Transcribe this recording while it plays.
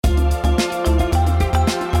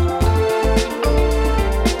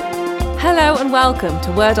and welcome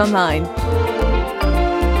to Word Online.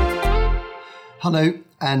 Hello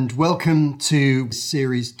and welcome to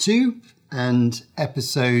Series 2 and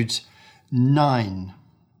Episode 9.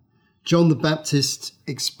 John the Baptist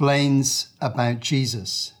explains about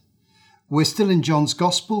Jesus. We're still in John's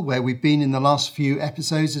Gospel, where we've been in the last few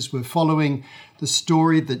episodes as we're following the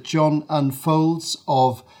story that John unfolds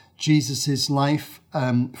of Jesus' life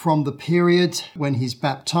from the period when he's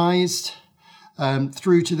baptized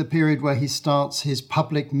through to the period where he starts his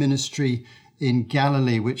public ministry in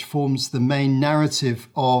Galilee, which forms the main narrative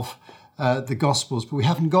of the Gospels. But we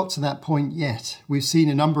haven't got to that point yet. We've seen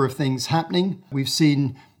a number of things happening. We've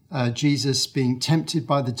seen Jesus being tempted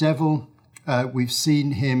by the devil. We've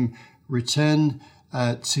seen him return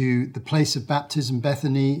to the place of baptism,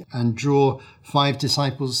 Bethany, and draw 5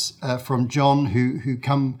 disciples from John who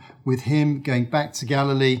come with him, going back to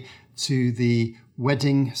Galilee to the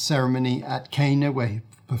wedding ceremony at Cana, where he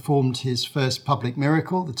performed his first public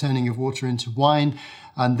miracle, the turning of water into wine.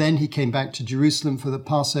 And then he came back to Jerusalem for the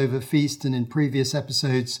Passover feast. And in previous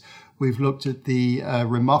episodes, we've looked at the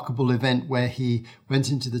remarkable event where he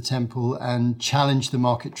went into the temple and challenged the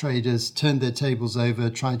market traders, turned their tables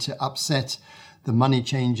over, tried to upset the money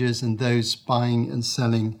changers and those buying and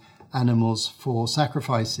selling animals for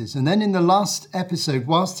sacrifices. And then in the last episode,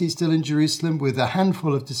 whilst he's still in Jerusalem with a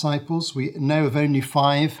handful of disciples, we know of only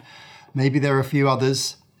 5, maybe there are a few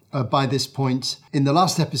others by this point. In the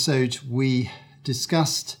last episode, we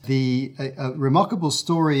discussed the remarkable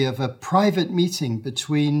story of a private meeting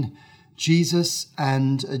between Jesus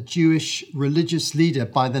and a Jewish religious leader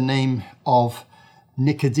by the name of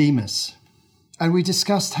Nicodemus. And we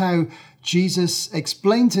discussed how Jesus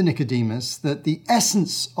explained to Nicodemus that the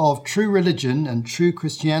essence of true religion and true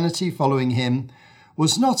Christianity following him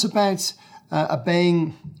was not about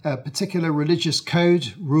obeying a particular religious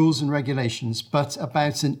code, rules and regulations, but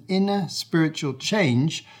about an inner spiritual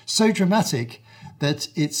change so dramatic that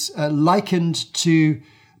it's likened to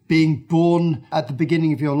being born at the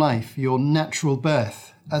beginning of your life, your natural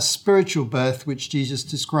birth, a spiritual birth which Jesus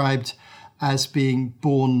described as being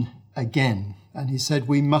born again. And he said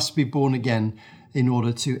we must be born again in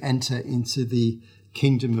order to enter into the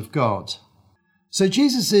kingdom of God. So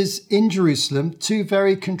Jesus is in Jerusalem. 2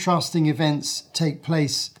 very contrasting events take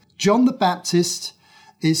place. John the Baptist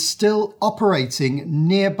is still operating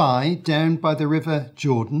nearby, down by the river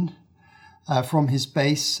Jordan, from his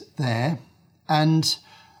base there. And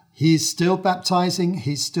he's still baptizing,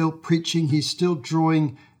 he's still preaching, he's still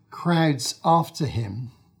drawing crowds after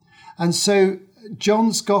him. And so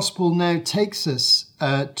John's Gospel now takes us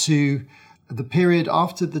to the period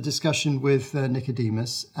after the discussion with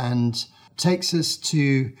Nicodemus and takes us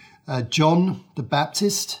to John the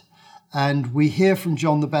Baptist. And we hear from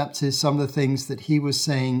John the Baptist some of the things that he was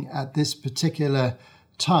saying at this particular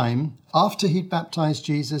time after he'd baptized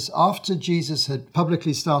Jesus, after Jesus had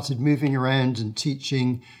publicly started moving around and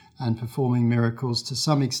teaching and performing miracles to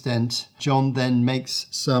some extent. John then makes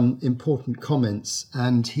some important comments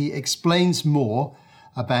and he explains more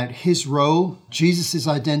about his role, Jesus'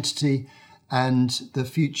 identity, and the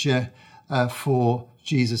future for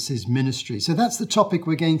Jesus' ministry. So that's the topic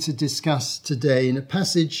we're going to discuss today in a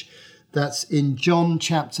passage that's in John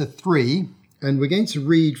chapter 3. And we're going to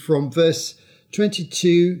read from verse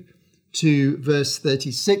 22 to verse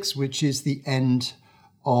 36, which is the end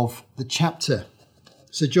of the chapter.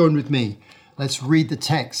 So join with me. Let's read the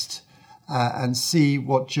text and see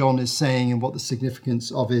what John is saying and what the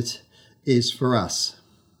significance of it is for us.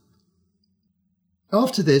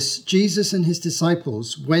 After this, Jesus and his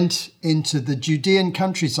disciples went into the Judean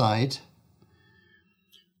countryside,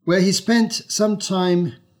 where he spent some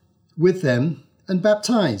time with them and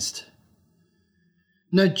baptized.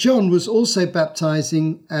 Now John was also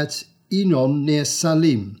baptizing at Enon near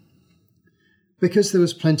Salim, because there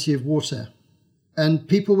was plenty of water, and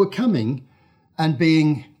people were coming and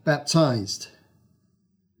being baptized.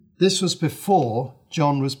 This was before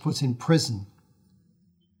John was put in prison.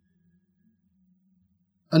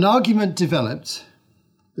 An argument developed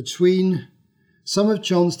between some of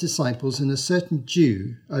John's disciples and a certain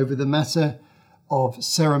Jew over the matter of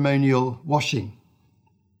ceremonial washing.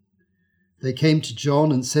 They came to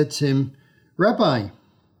John and said to him, "Rabbi,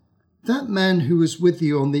 that man who was with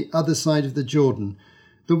you on the other side of the Jordan,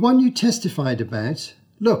 the one you testified about,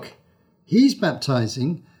 look, he's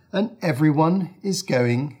baptizing and everyone is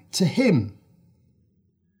going to him."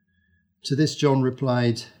 To this John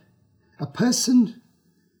replied, "A person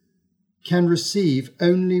can receive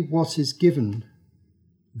only what is given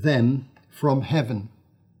them from heaven.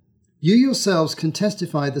 You yourselves can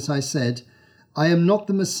testify that I said, I am not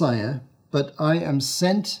the Messiah, but I am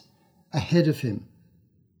sent ahead of him.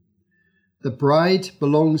 The bride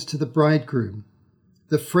belongs to the bridegroom.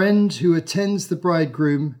 The friend who attends the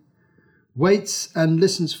bridegroom waits and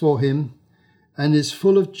listens for him and is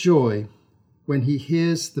full of joy when he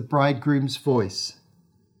hears the bridegroom's voice.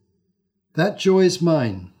 That joy is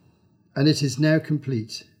mine, and it is now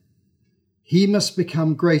complete. He must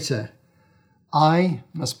become greater. I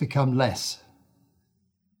must become less.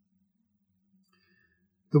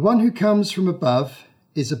 The one who comes from above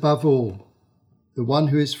is above all. The one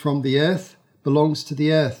who is from the earth belongs to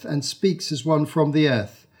the earth and speaks as one from the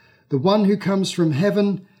earth. The one who comes from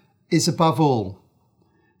heaven is above all.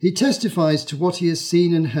 He testifies to what he has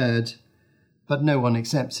seen and heard, but no one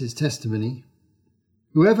accepts his testimony.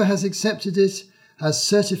 Whoever has accepted it has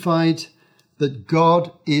certified that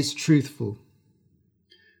God is truthful.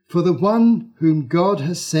 For the one whom God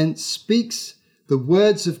has sent speaks the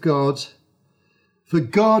words of God, for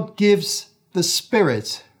God gives the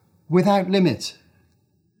Spirit without limit.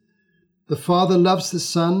 The Father loves the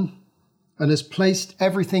Son and has placed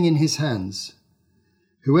everything in his hands.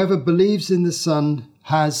 Whoever believes in the Son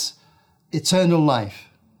has eternal life.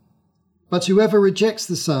 But whoever rejects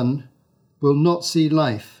the Son will not see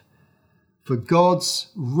life, for God's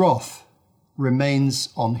wrath remains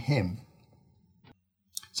on him.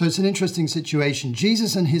 So it's an interesting situation.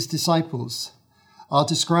 Jesus and his disciples are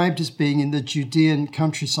described as being in the Judean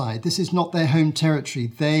countryside. This is not their home territory.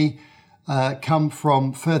 They come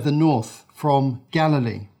from further north, from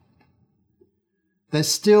Galilee. They're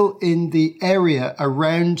still in the area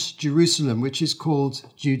around Jerusalem, which is called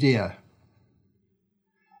Judea.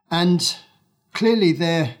 And clearly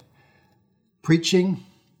they're preaching,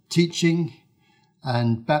 teaching,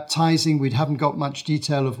 and baptizing. We haven't got much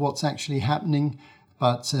detail of what's actually happening,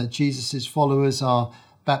 but Jesus' followers are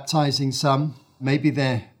baptizing some. Maybe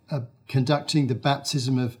they're conducting the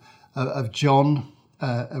baptism of John.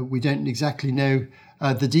 We don't exactly know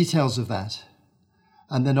the details of that,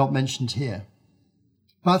 and they're not mentioned here.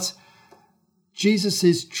 But Jesus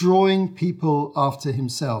is drawing people after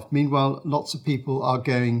himself. Meanwhile, lots of people are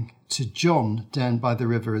going to John down by the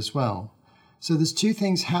river as well. So there's two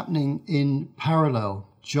things happening in parallel.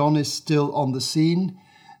 John is still on the scene,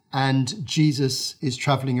 and Jesus is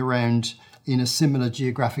traveling around in a similar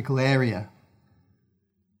geographical area.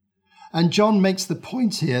 And John makes the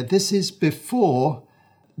point here, this is before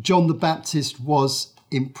John the Baptist was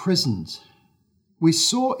imprisoned. We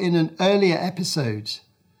saw in an earlier episode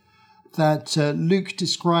that Luke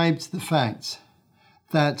described the fact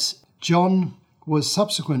that John was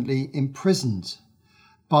subsequently imprisoned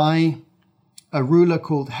by a ruler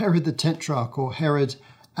called Herod the Tetrarch, or Herod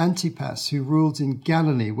Antipas, who ruled in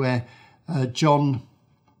Galilee, where John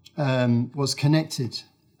was connected,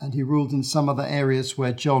 and he ruled in some other areas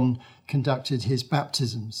where John conducted his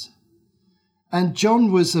baptisms. And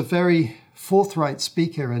John was a very forthright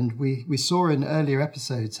speaker, and we saw in earlier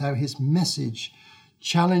episodes how his message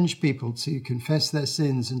challenged people to confess their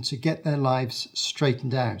sins and to get their lives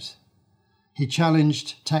straightened out. He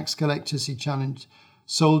challenged tax collectors, he challenged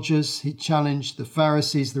soldiers, he challenged the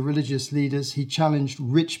Pharisees, the religious leaders, he challenged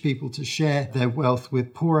rich people to share their wealth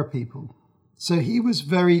with poorer people. So he was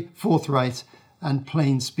very forthright and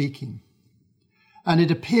plain speaking. And it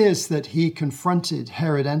appears that he confronted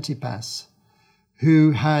Herod Antipas,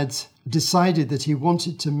 who had decided that he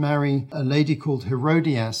wanted to marry a lady called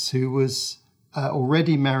Herodias, who was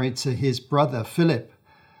already married to his brother Philip,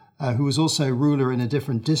 who was also ruler in a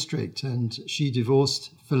different district. And she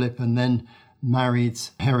divorced Philip and then married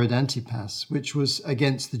Herod Antipas, which was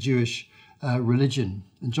against the Jewish religion.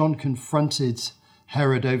 And John confronted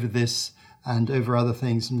Herod over this and over other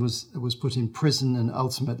things, and was put in prison and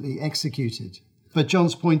ultimately executed. But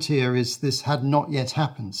John's point here is this had not yet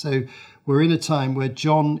happened. So we're in a time where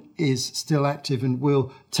John is still active, and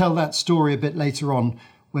we'll tell that story a bit later on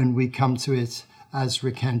when we come to it as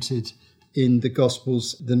recounted in the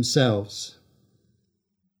Gospels themselves.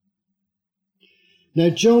 Now,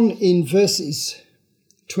 John, in verses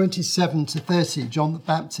 27 to 30, John the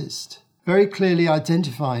Baptist very clearly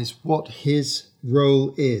identifies what his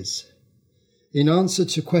role is. In answer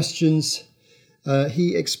to questions,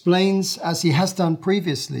 he explains, as he has done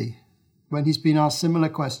previously when he's been asked similar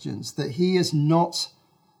questions, that he is not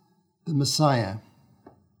the Messiah.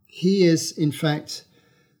 He is, in fact,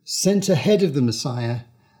 sent ahead of the Messiah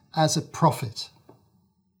as a prophet.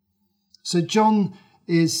 So John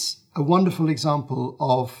is a wonderful example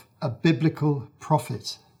of a biblical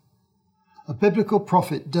prophet. A biblical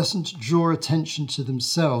prophet doesn't draw attention to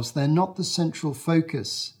themselves. They're not the central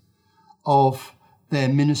focus of their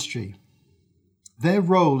ministry. Their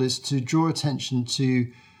role is to draw attention to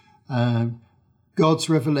God's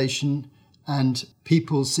revelation and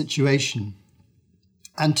people's situation.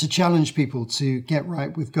 and to challenge people to get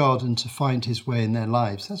right with God and to find his way in their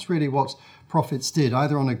lives. That's really what prophets did,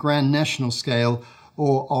 either on a grand national scale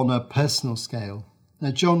or on a personal scale.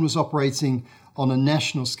 Now, John was operating on a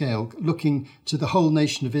national scale, looking to the whole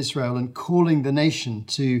nation of Israel and calling the nation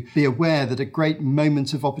to be aware that a great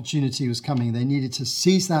moment of opportunity was coming. They needed to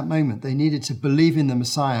seize that moment. They needed to believe in the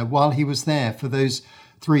Messiah while he was there for those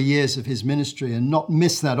 3 years of his ministry and not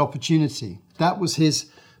miss that opportunity. That was his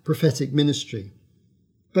prophetic ministry.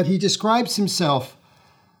 But he describes himself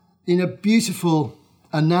in a beautiful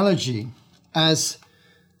analogy as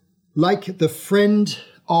like the friend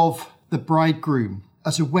of the bridegroom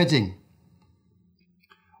at a wedding.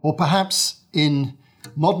 Or perhaps in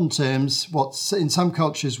modern terms, what in some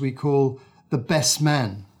cultures we call the best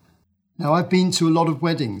man. Now, I've been to a lot of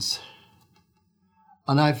weddings,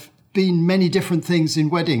 and I've been many different things in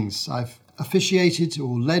weddings. I've officiated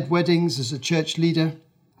or led weddings as a church leader,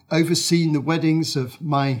 overseen the weddings of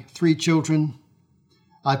my 3 children.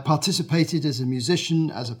 I've participated as a musician,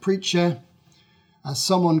 as a preacher, as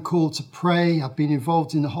someone called to pray. I've been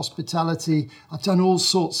involved in the hospitality. I've done all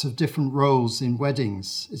sorts of different roles in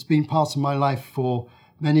weddings. It's been part of my life for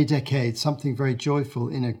many decades, something very joyful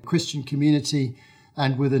in a Christian community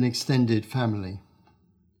and with an extended family.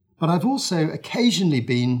 But I've also occasionally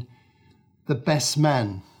been the best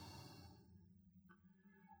man.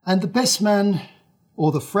 And the best man,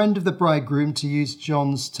 or the friend of the bridegroom, to use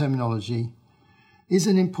John's terminology, is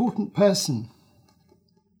an important person.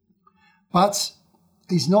 But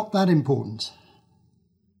he's not that important.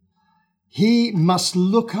 He must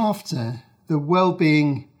look after the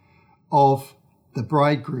well-being of the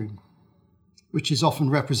bridegroom, which is often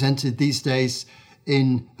represented these days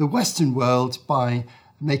in the Western world by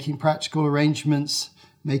making practical arrangements,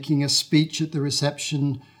 making a speech at the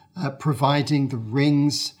reception, providing the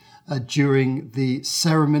rings during the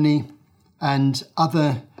ceremony, and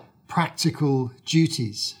other practical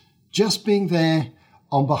duties. Just being there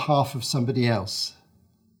on behalf of somebody else.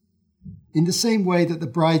 In the same way that the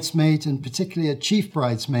bridesmaid, and particularly a chief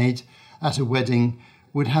bridesmaid at a wedding,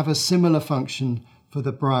 would have a similar function for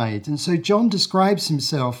the bride. And so John describes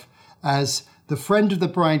himself as the friend of the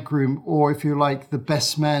bridegroom, or if you like, the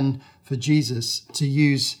best man for Jesus, to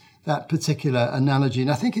use that particular analogy.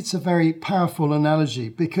 And I think it's a very powerful analogy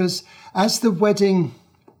because as the wedding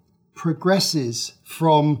progresses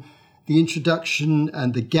from the introduction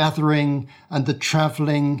and the gathering and the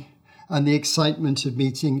traveling and the excitement of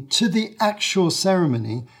meeting to the actual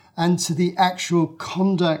ceremony and to the actual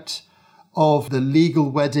conduct of the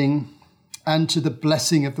legal wedding and to the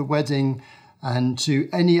blessing of the wedding and to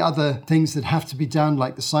any other things that have to be done,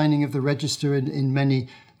 like the signing of the register in many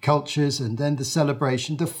cultures and then the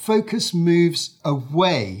celebration, the focus moves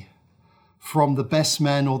away from the best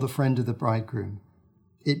man or the friend of the bridegroom.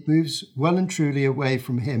 It moves well and truly away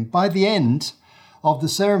from him. By the end of the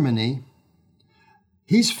ceremony,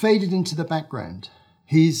 he's faded into the background.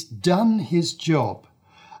 He's done his job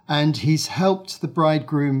and he's helped the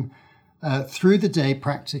bridegroom through the day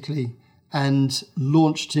practically and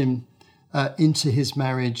launched him into his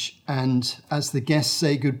marriage. And as the guests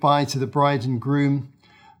say goodbye to the bride and groom,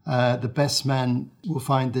 the best man will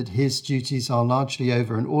find that his duties are largely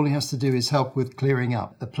over and all he has to do is help with clearing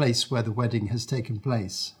up the place where the wedding has taken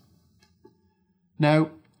place.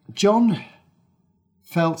 Now, John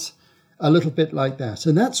felt a little bit like that,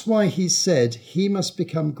 and that's why he said, he must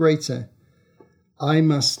become greater, I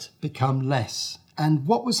must become less. And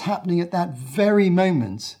what was happening at that very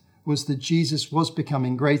moment was that Jesus was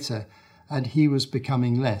becoming greater and he was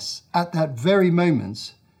becoming less. At that very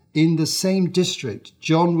moment, in the same district,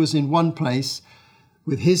 John was in one place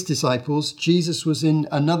with his disciples, Jesus was in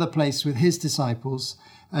another place with his disciples,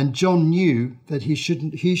 and John knew that he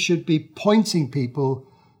should be pointing people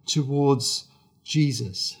towards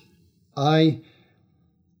Jesus. I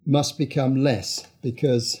must become less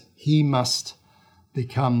because he must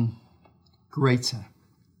become greater.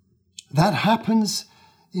 That happens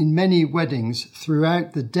in many weddings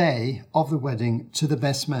throughout the day of the wedding to the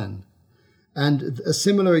best man. And a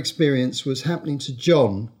similar experience was happening to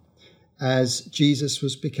John as Jesus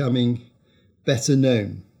was becoming better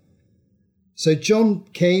known. So John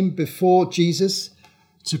came before Jesus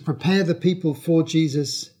to prepare the people for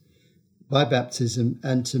Jesus by baptism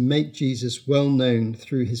and to make Jesus well known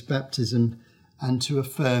through his baptism and to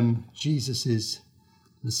affirm Jesus's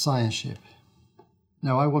messiahship.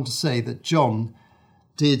 Now, I want to say that John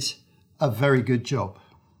did a very good job.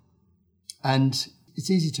 And it's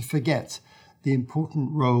easy to forget the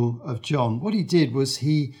important role of John. What he did was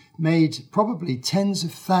he made probably tens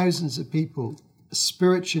of thousands of people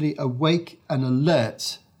spiritually awake and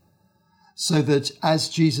alert so that as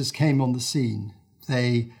Jesus came on the scene,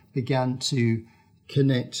 they began to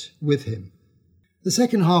connect with him. The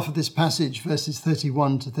second half of this passage, verses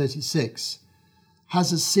 31 to 36,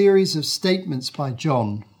 has a series of statements by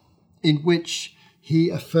John in which he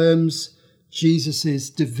affirms Jesus'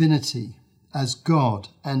 divinity as God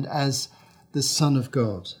and as the Son of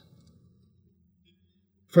God.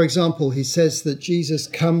 For example, he says that Jesus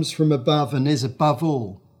comes from above and is above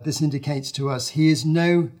all. This indicates to us he is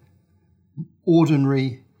no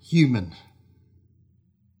ordinary human.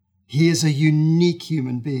 He is a unique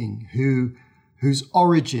human being whose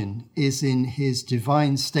origin is in his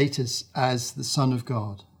divine status as the Son of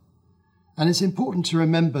God. And it's important to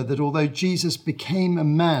remember that although Jesus became a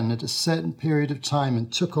man at a certain period of time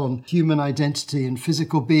and took on human identity and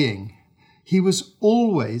physical being, he was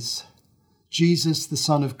always Jesus, the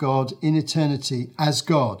Son of God, in eternity as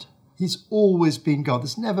God. He's always been God.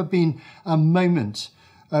 There's never been a moment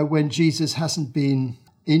when Jesus hasn't been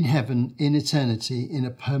in heaven, in eternity, in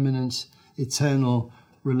a permanent, eternal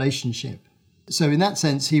relationship. So in that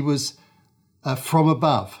sense, he was from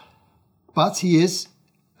above. But he is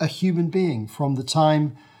a human being from the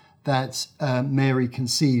time that Mary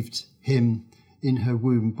conceived him in her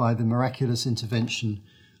womb by the miraculous intervention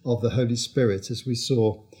of the Holy Spirit, as we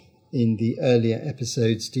saw in the earlier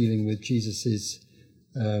episodes dealing with Jesus'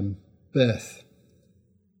 birth.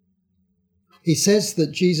 He says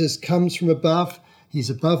that Jesus comes from above, he's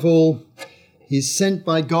above all, he's sent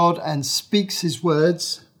by God and speaks his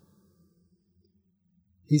words.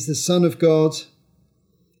 He's the Son of God.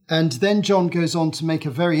 And then John goes on to make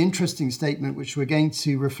a very interesting statement, which we're going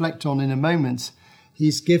to reflect on in a moment.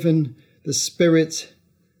 He's given the Spirit,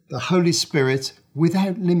 the Holy Spirit,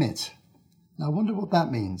 without limit. Now, I wonder what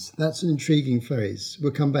that means. That's an intriguing phrase.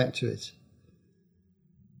 We'll come back to it.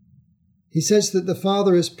 He says that the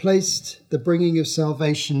Father has placed the bringing of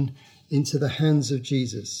salvation into the hands of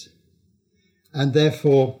Jesus, and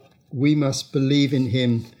therefore we must believe in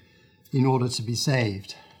him in order to be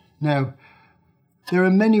saved. Now, there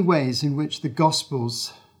are many ways in which the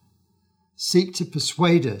Gospels seek to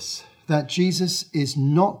persuade us that Jesus is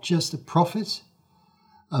not just a prophet,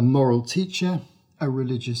 a moral teacher, a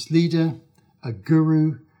religious leader, a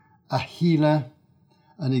guru, a healer,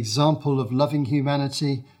 an example of loving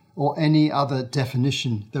humanity, or any other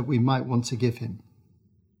definition that we might want to give him.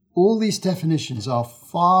 All these definitions are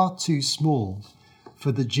far too small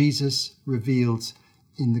for the Jesus revealed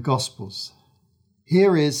in the Gospels.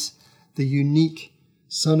 Here is the unique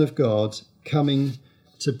Son of God coming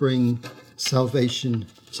to bring salvation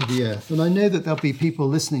to the earth. And I know that there'll be people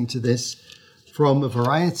listening to this from a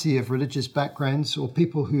variety of religious backgrounds, or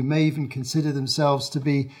people who may even consider themselves to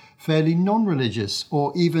be fairly non-religious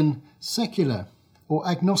or even secular or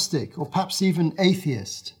agnostic or perhaps even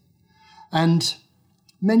atheist. And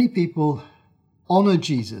many people honor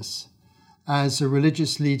Jesus as a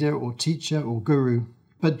religious leader or teacher or guru,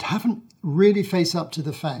 but haven't really faced up to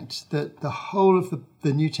the fact that the whole of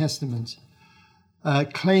the New Testament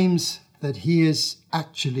claims that he is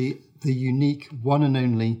actually the unique one and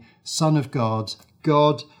only Son of God,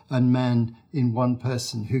 God and man in one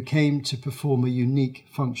person, who came to perform a unique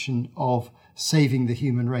function of saving the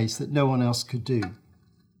human race that no one else could do.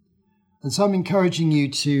 And so I'm encouraging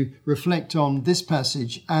you to reflect on this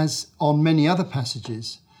passage as on many other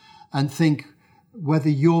passages and think whether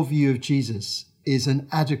your view of Jesus is an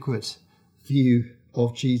adequate view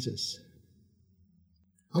of Jesus.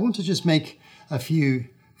 I want to just make a few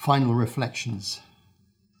final reflections.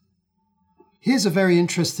 Here's a very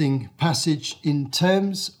interesting passage in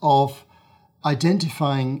terms of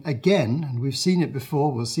identifying again, and we've seen it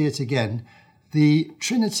before, we'll see it again, the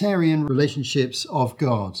Trinitarian relationships of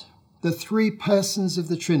God. The three persons of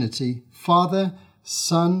the Trinity, Father,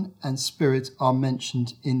 Son, and Spirit, are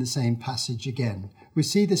mentioned in the same passage again. We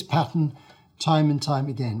see this pattern time and time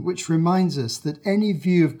again, which reminds us that any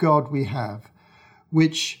view of God we have,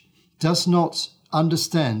 which does not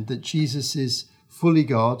understand that Jesus is fully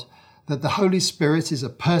God, that the Holy Spirit is a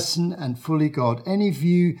person and fully God, any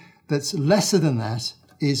view that's lesser than that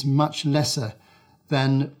is much lesser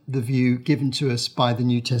than the view given to us by the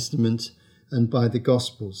New Testament and by the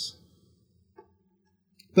Gospels.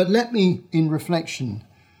 But let me, in reflection,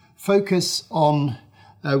 focus on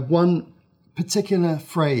one particular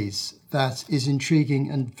phrase that is intriguing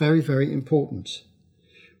and very, very important.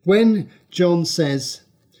 When John says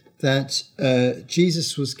that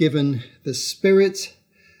Jesus was given the Spirit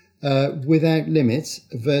without limit,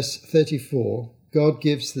 verse 34, God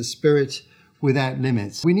gives the Spirit without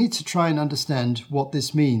limits. We need to try and understand what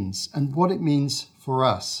this means and what it means for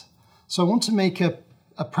us. So I want to make a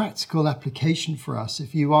practical application for us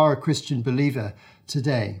if you are a Christian believer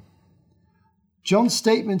today. John's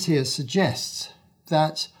statement here suggests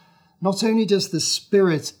that not only does the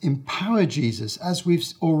Spirit empower Jesus, as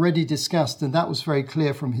we've already discussed, and that was very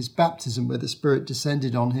clear from his baptism, where the Spirit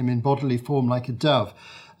descended on him in bodily form like a dove,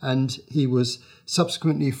 and he was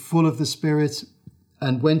subsequently full of the Spirit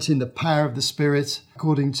and went in the power of the Spirit,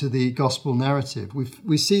 according to the gospel narrative.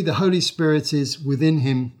 We see the Holy Spirit is within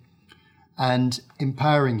him and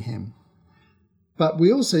empowering him. But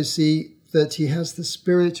we also see that he has the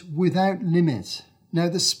Spirit without limit. Now,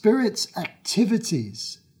 the Spirit's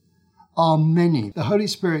activities are many. The Holy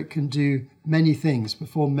Spirit can do many things,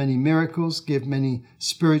 perform many miracles, give many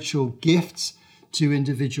spiritual gifts to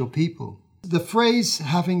individual people. The phrase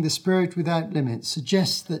having the Spirit without limit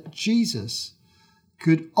suggests that Jesus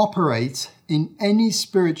could operate in any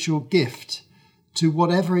spiritual gift to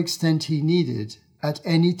whatever extent he needed at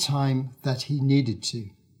any time that he needed to.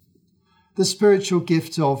 The spiritual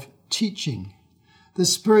gift of teaching, the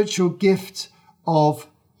spiritual gift of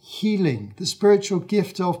healing, the spiritual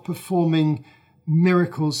gift of performing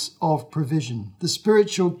miracles of provision, the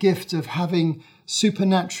spiritual gift of having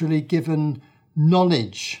supernaturally given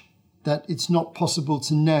knowledge that it's not possible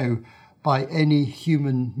to know by any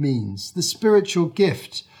human means, the spiritual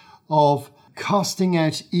gift of casting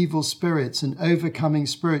out evil spirits and overcoming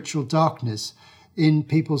spiritual darkness in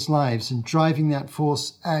people's lives and driving that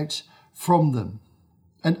force out from them,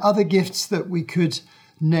 and other gifts that we could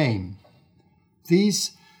name.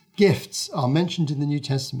 These gifts are mentioned in the New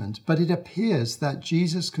Testament, but it appears that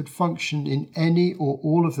Jesus could function in any or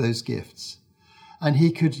all of those gifts, and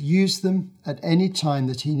he could use them at any time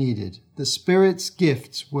that he needed. The Spirit's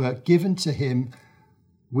gifts were given to him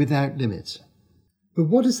without limit. But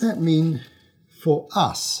what does that mean for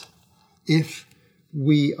us if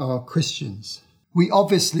we are Christians? We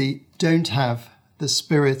obviously don't have the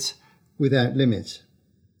Spirit without limit.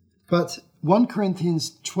 But 1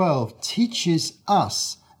 Corinthians 12 teaches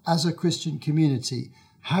us as a Christian community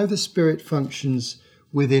how the Spirit functions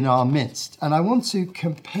within our midst. And I want to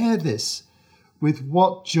compare this with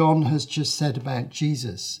what John has just said about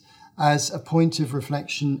Jesus as a point of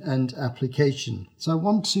reflection and application. So I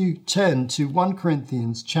want to turn to 1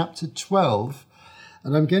 Corinthians chapter 12,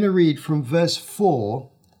 and I'm going to read from verse 4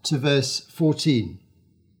 to verse 14.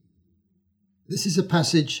 This is a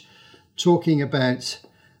passage talking about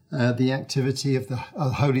the activity of the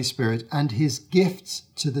Holy Spirit and his gifts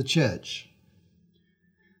to the church.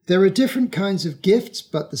 There are different kinds of gifts,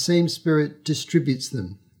 but the same Spirit distributes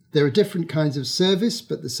them. There are different kinds of service,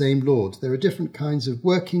 but the same Lord. There are different kinds of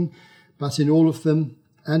working, but in all of them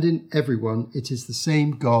and in everyone, it is the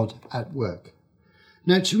same God at work.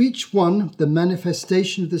 Now to each one, the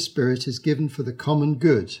manifestation of the Spirit is given for the common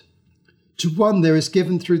good. To one there is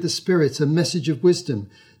given through the Spirit a message of wisdom,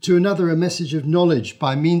 to another a message of knowledge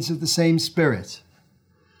by means of the same Spirit,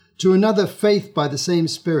 to another faith by the same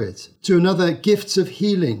Spirit, to another gifts of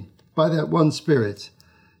healing by that one Spirit,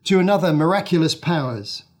 to another miraculous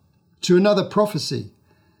powers, to another prophecy,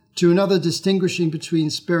 to another distinguishing between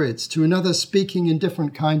spirits, to another speaking in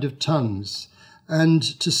different kind of tongues, and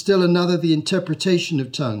to still another the interpretation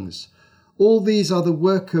of tongues. All these are the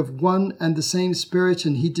work of one and the same Spirit,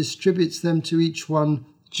 and he distributes them to each one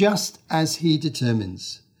just as he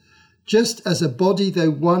determines. Just as a body, though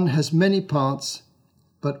one, has many parts,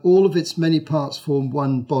 but all of its many parts form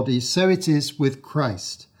one body, so it is with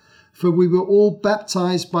Christ. For we were all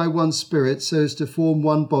baptized by one Spirit so as to form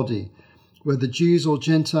one body, whether Jews or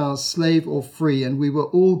Gentiles, slave or free, and we were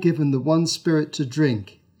all given the one Spirit to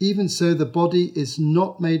drink. Even so, the body is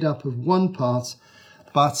not made up of one part,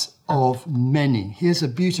 but of many. Here's a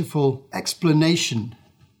beautiful explanation.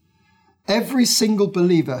 Every single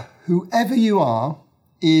believer, whoever you are,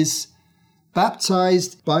 is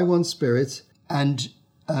baptized by one Spirit, and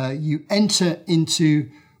you enter into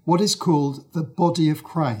what is called the body of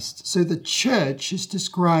Christ. So the church is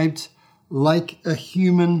described like a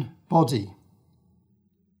human body.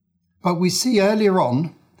 But we see earlier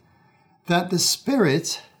on that the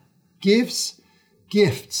Spirit gives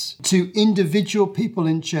gifts to individual people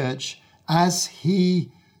in church as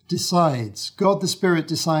he decides. God the Spirit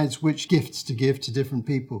decides which gifts to give to different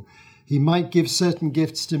people. He might give certain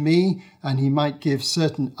gifts to me, and he might give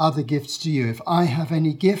certain other gifts to you. If I have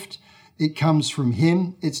any gift, it comes from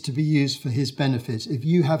him. It's to be used for his benefit. If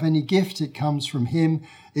you have any gift, it comes from him.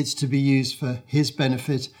 It's to be used for his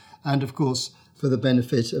benefit and, of course, for the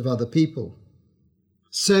benefit of other people.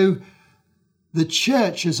 So the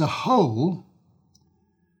church as a whole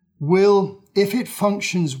will, if it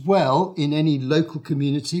functions well in any local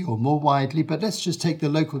community or more widely, but let's just take the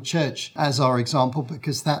local church as our example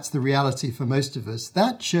because that's the reality for most of us,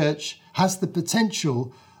 that church has the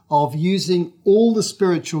potential of using all the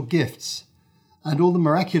spiritual gifts and all the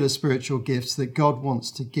miraculous spiritual gifts that God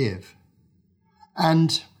wants to give.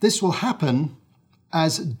 And this will happen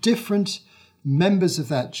as different members of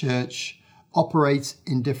that church operate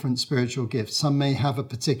in different spiritual gifts. Some may have a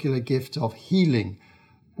particular gift of healing,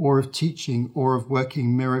 or of teaching, or of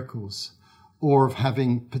working miracles, or of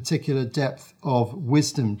having particular depth of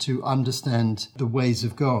wisdom to understand the ways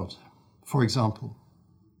of God, for example.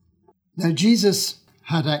 Now, Jesus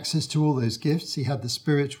had access to all those gifts. He had the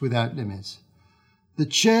Spirit without limit. The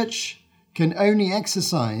church can only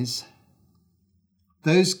exercise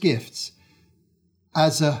those gifts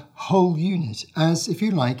as a whole unit, as, if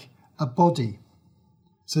you like, a body.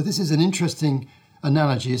 So this is an interesting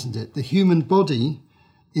analogy, isn't it? The human body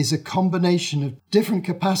is a combination of different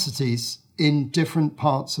capacities in different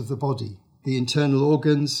parts of the body. The internal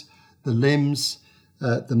organs, the limbs,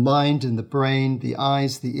 the mind and the brain, the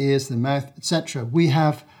eyes, the ears, the mouth, etc. We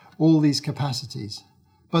have all these capacities.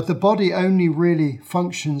 But the body only really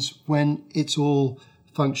functions when it's all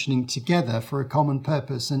functioning together for a common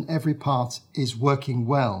purpose and every part is working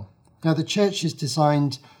well. Now, the church is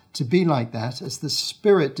designed to be like that as the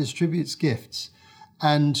Spirit distributes gifts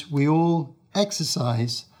and we all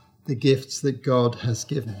exercise the gifts that God has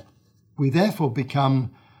given. We therefore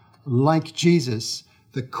become like Jesus.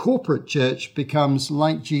 The corporate church becomes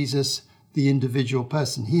like Jesus, the individual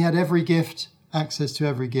person. He had every gift, access to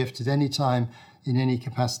every gift at any time, in any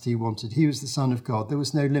capacity he wanted. He was the Son of God. There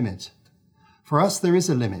was no limit. For us, there is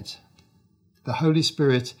a limit. The Holy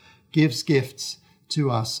Spirit gives gifts to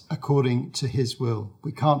us according to his will.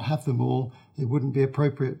 We can't have them all. It wouldn't be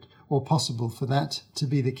appropriate or possible for that to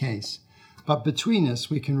be the case. But between us,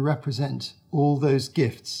 we can represent all those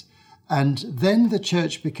gifts. And then the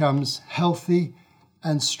church becomes healthy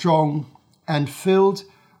and strong and filled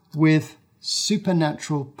with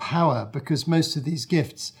supernatural power, because most of these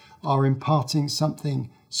gifts are imparting something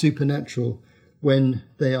supernatural when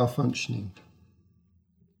they are functioning.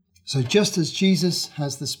 So just as Jesus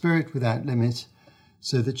has the Spirit without limit,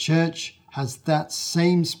 so the church has that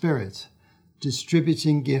same Spirit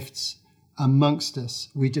distributing gifts amongst us.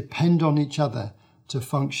 We depend on each other to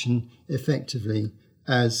function effectively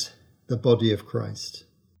as the body of Christ.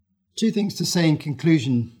 Two things to say in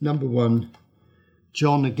conclusion. Number one,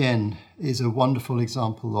 John again is a wonderful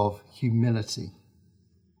example of humility.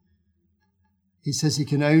 He says he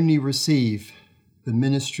can only receive the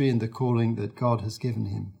ministry and the calling that God has given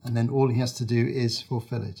him, and then all he has to do is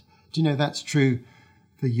fulfill it. Do you know that's true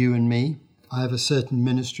for you and me? I have a certain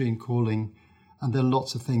ministry and calling, and there are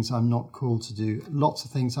lots of things I'm not called to do, lots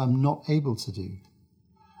of things I'm not able to do.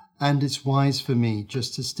 And it's wise for me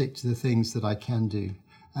just to stick to the things that I can do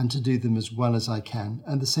and to do them as well as I can.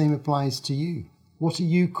 And the same applies to you. What are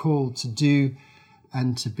you called to do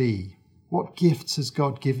and to be? What gifts has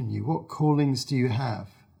God given you? What callings do you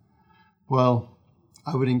have? Well,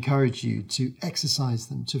 I would encourage you to exercise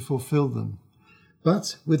them, to fulfill them,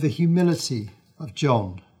 but with the humility of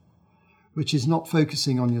John, which is not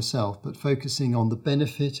focusing on yourself, but focusing on the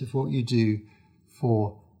benefit of what you do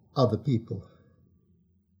for other people.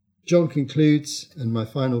 John concludes, and my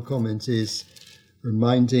final comment is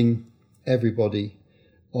reminding everybody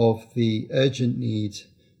of the urgent need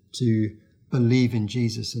to believe in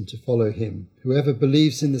Jesus and to follow him. Whoever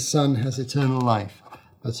believes in the Son has eternal life,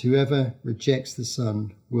 but whoever rejects the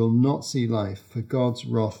Son will not see life, for God's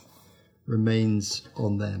wrath remains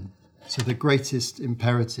on them. So the greatest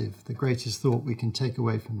imperative, the greatest thought we can take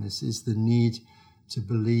away from this is the need to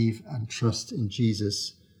believe and trust in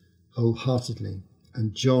Jesus wholeheartedly.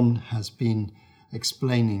 And John has been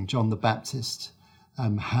explaining, John the Baptist,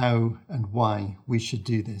 how and why we should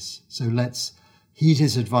do this. So let's heed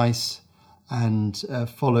his advice and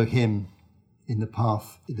follow him in the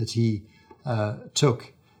path that he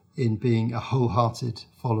took in being a wholehearted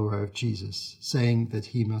follower of Jesus, saying that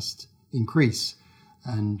he must increase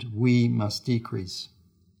and we must decrease.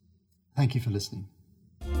 Thank you for listening.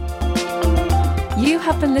 You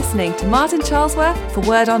have been listening to Martin Charlesworth for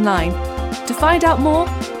Word Online. To find out more,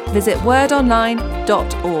 visit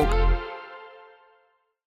wordonline.org.